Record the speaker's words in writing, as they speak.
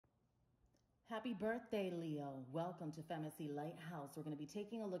Happy birthday, Leo. Welcome to FEMACY'S LightHouse. We're going to be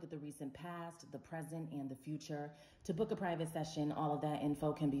taking a look at the recent past, the present, and the future. To book a private session, all of that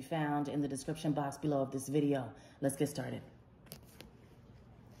info can be found in the description box below of this video. Let's get started.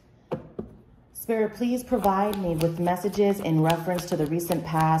 Spirit, please provide me with messages in reference to the recent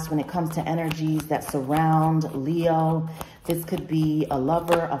past when it comes to energies that surround Leo. This could be a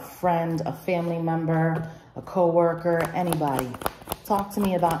lover, a friend, a family member, a co-worker, anybody. Talk to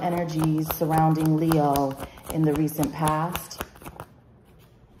me about energies surrounding Leo in the recent past.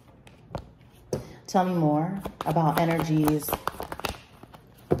 Tell me more about energies.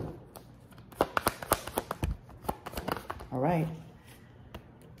 All right.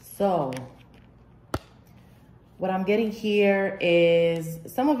 So what I'm getting here is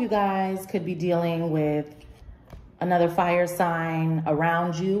some of you guys could be dealing with another fire sign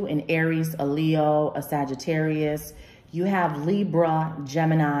around you, an Aries, a Leo, a Sagittarius. You have Libra,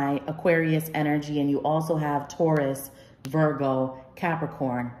 Gemini, Aquarius energy, and you also have Taurus, Virgo,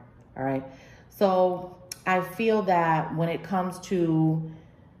 Capricorn, all right? So I feel that when it comes to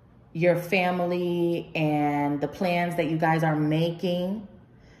your family and the plans that you guys are making,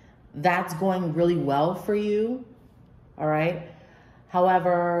 that's going really well for you, all right?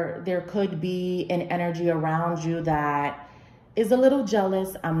 However, there could be an energy around you that is a little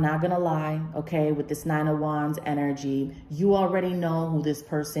jealous. I'm not gonna lie, okay? With this Nine of Wands energy, you already know who this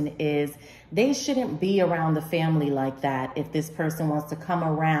person is. They shouldn't be around the family like that if this person wants to come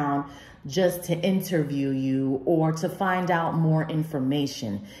around just to interview you or to find out more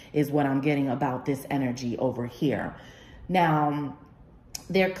information is what I'm getting about this energy over here. Now,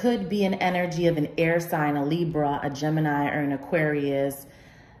 there could be an energy of an air sign, a Libra, a Gemini, or an Aquarius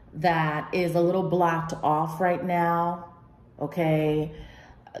that is a little blocked off right now. Okay,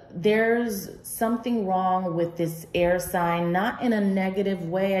 there's something wrong with this air sign, not in a negative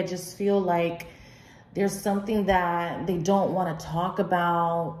way. I just feel like there's something that they don't want to talk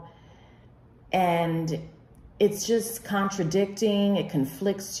about, and it's just contradicting. It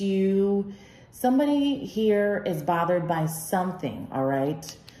conflicts you. Somebody here is bothered by something, all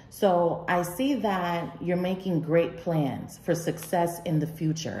right? So I see that you're making great plans for success in the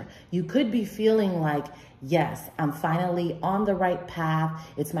future. You could be feeling like, yes, I'm finally on the right path.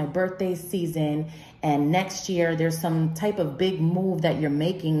 It's my birthday season. And next year, there's some type of big move that you're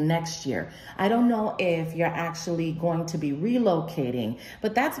making next year. I don't know if you're actually going to be relocating,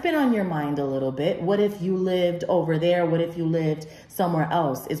 but that's been on your mind a little bit. What if you lived over there? What if you lived somewhere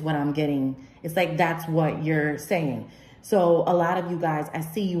else is what I'm getting. It's like that's what you're saying. So a lot of you guys, I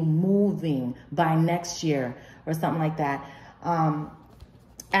see you moving by next year or something like that.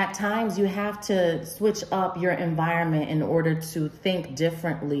 At times you have to switch up your environment in order to think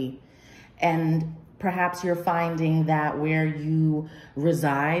differently. And perhaps you're finding that where you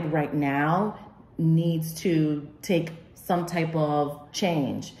reside right now needs to take some type of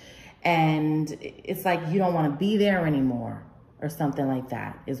change. And it's like you don't want to be there anymore or something like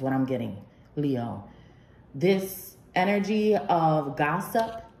that is what I'm getting, Leo. This energy of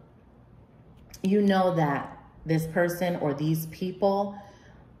gossip, you know that this person or these people,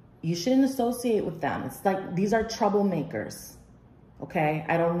 you shouldn't associate with them. It's like these are troublemakers, okay?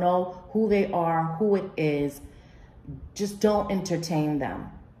 I don't know who they are, who it is. Just don't entertain them,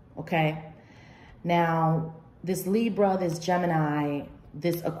 okay? Now, this Libra, this Gemini,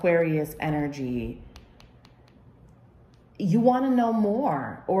 this Aquarius energy, you want to know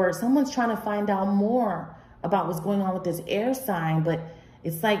more, or someone's trying to find out more about what's going on with this air sign, but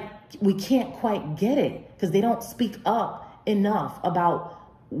it's like we can't quite get it because they don't speak up enough about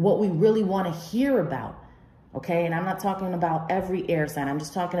what we really want to hear about, okay? And I'm not talking about every air sign. I'm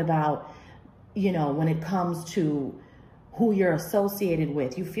just talking about, you know, when it comes to who you're associated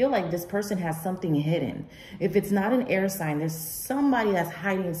with. You feel like this person has something hidden. If it's not an air sign, there's somebody that's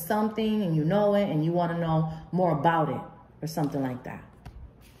hiding something and you know it and you want to know more about it or something like that.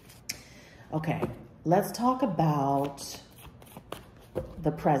 Okay. Let's talk about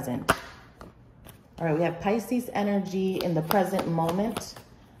the present. All right, we have Pisces energy in the present moment.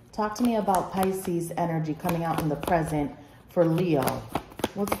 Talk to me about Pisces energy coming out in the present for Leo.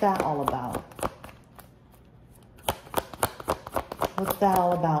 What's that all about? What's that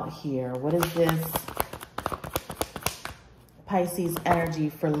all about here? What is this Pisces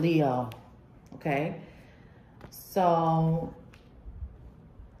energy for Leo? Okay, so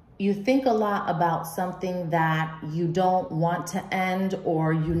you think a lot about something that you don't want to end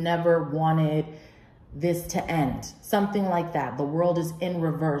or you never wanted this to end. Something like that. The world is in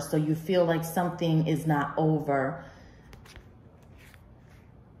reverse, so you feel like something is not over.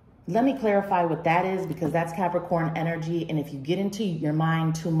 Let me clarify what that is, because that's Capricorn energy. And if you get into your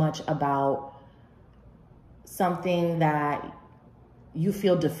mind too much about something that you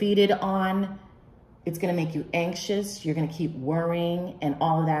feel defeated on. It's going to make you anxious. You're going to keep worrying, and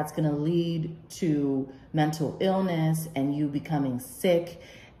all of that's going to lead to mental illness and you becoming sick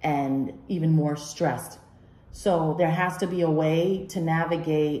and even more stressed. So there has to be a way to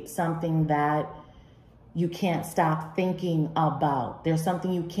navigate something that you can't stop thinking about. There's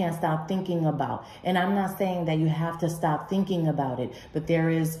something you can't stop thinking about. And I'm not saying that you have to stop thinking about it, but there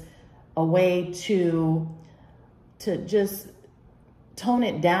is a way to just tone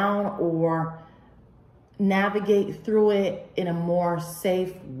it down or navigate through it in a more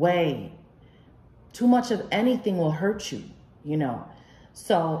safe way. Too much of anything will hurt you, you know.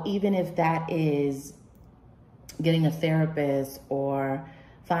 So even if that is getting a therapist or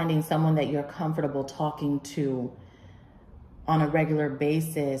finding someone that you're comfortable talking to on a regular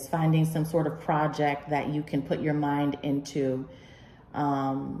basis, finding some sort of project that you can put your mind into.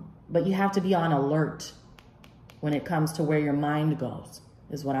 But you have to be on alert when it comes to where your mind goes,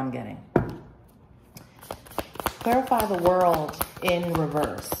 is what I'm getting. Clarify the world in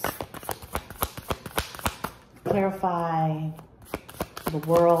reverse. Clarify the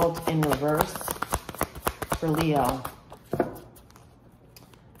world in reverse for Leo.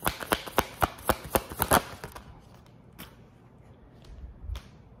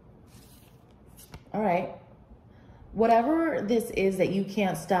 All right. Whatever this is that you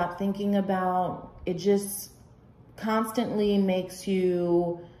can't stop thinking about, it just constantly makes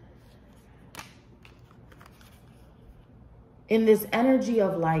you in this energy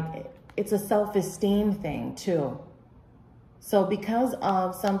of like, it's a self-esteem thing too. So because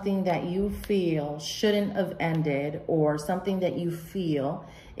of something that you feel shouldn't have ended or something that you feel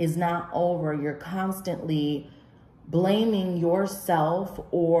is not over, you're constantly blaming yourself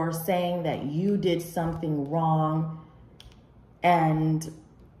or saying that you did something wrong. And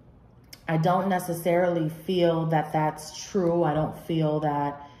I don't necessarily feel that that's true. I don't feel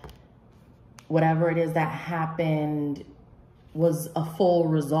that whatever it is that happened was a full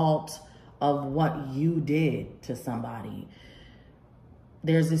result of what you did to somebody.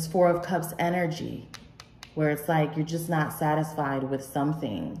 There's this Four of Cups energy where it's like you're just not satisfied with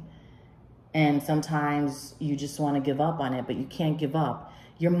something. And sometimes you just want to give up on it, but you can't give up.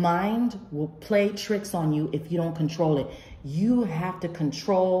 Your mind will play tricks on you if you don't control it. You have to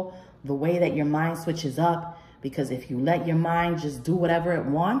control the way that your mind switches up, because if you let your mind just do whatever it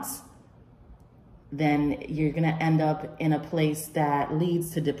wants, then you're going to end up in a place that leads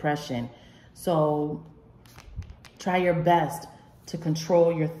to depression. So try your best to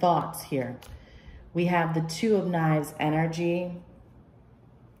control your thoughts here. We have the Two of Knives energy.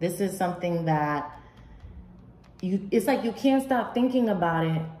 This is something that it's like you can't stop thinking about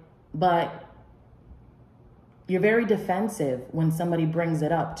it, but you're very defensive when somebody brings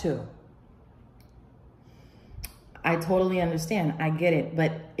it up too. I totally understand. I get it,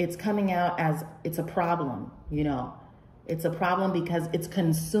 but it's coming out as it's a problem, you know. It's a problem because it's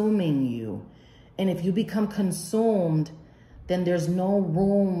consuming you. And if you become consumed, then there's no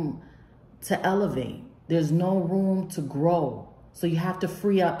room to elevate. There's no room to grow. So you have to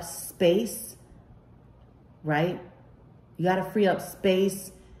free up space, right? You got to free up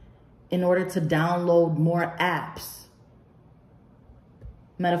space in order to download more apps,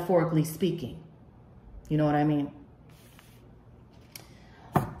 metaphorically speaking. You know what I mean?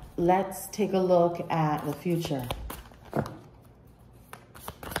 Let's take a look at the future.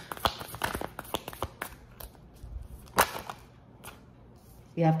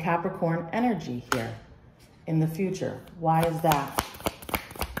 We have Capricorn energy here in the future. Why is that?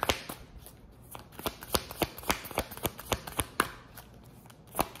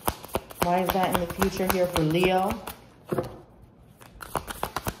 Why is that in the future here for Leo?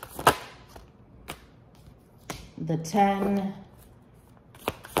 The 10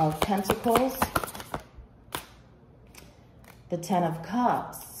 of Pentacles, the 10 of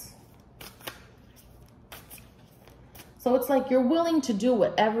Cups. So it's like you're willing to do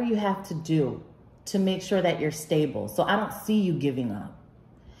whatever you have to do to make sure that you're stable. So I don't see you giving up.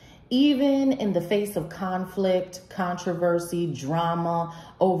 Even in the face of conflict, controversy, drama,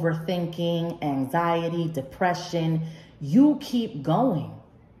 overthinking, anxiety, depression, you keep going.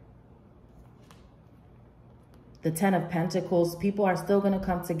 The 10 of Pentacles, people are still going to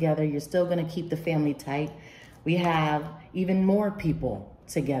come together. You're still going to keep the family tight. We have even more people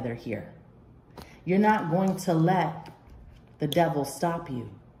together here. You're not going to let the devil stop you.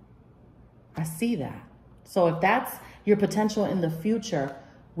 I see that. So if that's your potential in the future,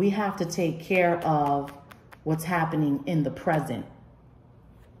 we have to take care of what's happening in the present.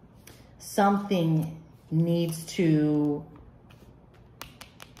 Something needs to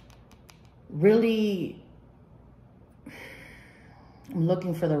really I'm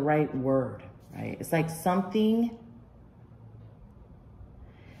looking for the right word, right? It's like something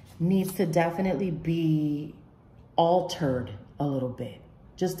needs to definitely be altered a little bit,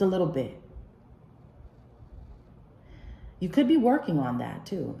 just a little bit. You could be working on that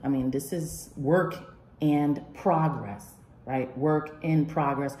too. I mean, this is work and progress, right? Work in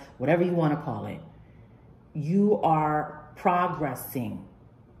progress, whatever you want to call it. You are progressing,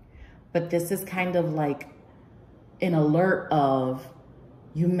 but this is kind of like an alert of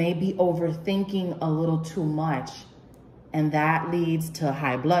you may be overthinking a little too much, and that leads to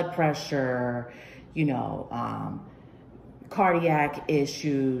high blood pressure, you know, cardiac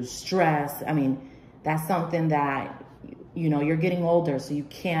issues, stress. I mean, that's something that, you know, you're getting older, so you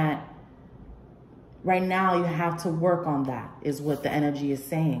can't, right now you have to work on that, is what the energy is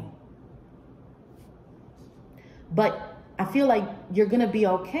saying. But I feel like you're going to be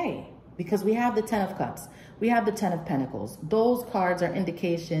okay, because we have the 10 of Cups. We have the 10 of Pentacles. Those cards are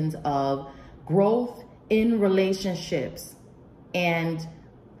indications of growth in relationships and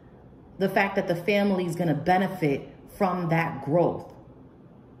the fact that the family is going to benefit from that growth.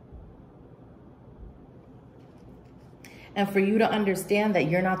 And for you to understand that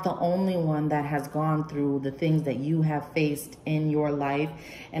you're not the only one that has gone through the things that you have faced in your life.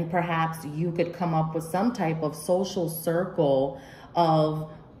 And perhaps you could come up with some type of social circle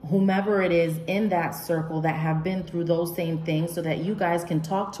of whomever it is in that circle that have been through those same things, so that you guys can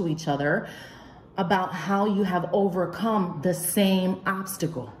talk to each other about how you have overcome the same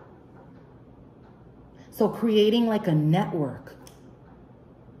obstacle. So creating like a network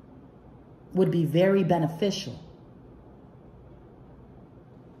would be very beneficial.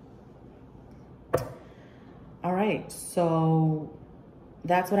 All right, so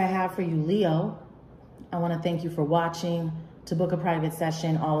that's what I have for you, Leo. I want to thank you for watching. To book a private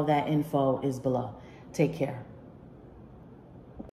session, all of that info is below. Take care.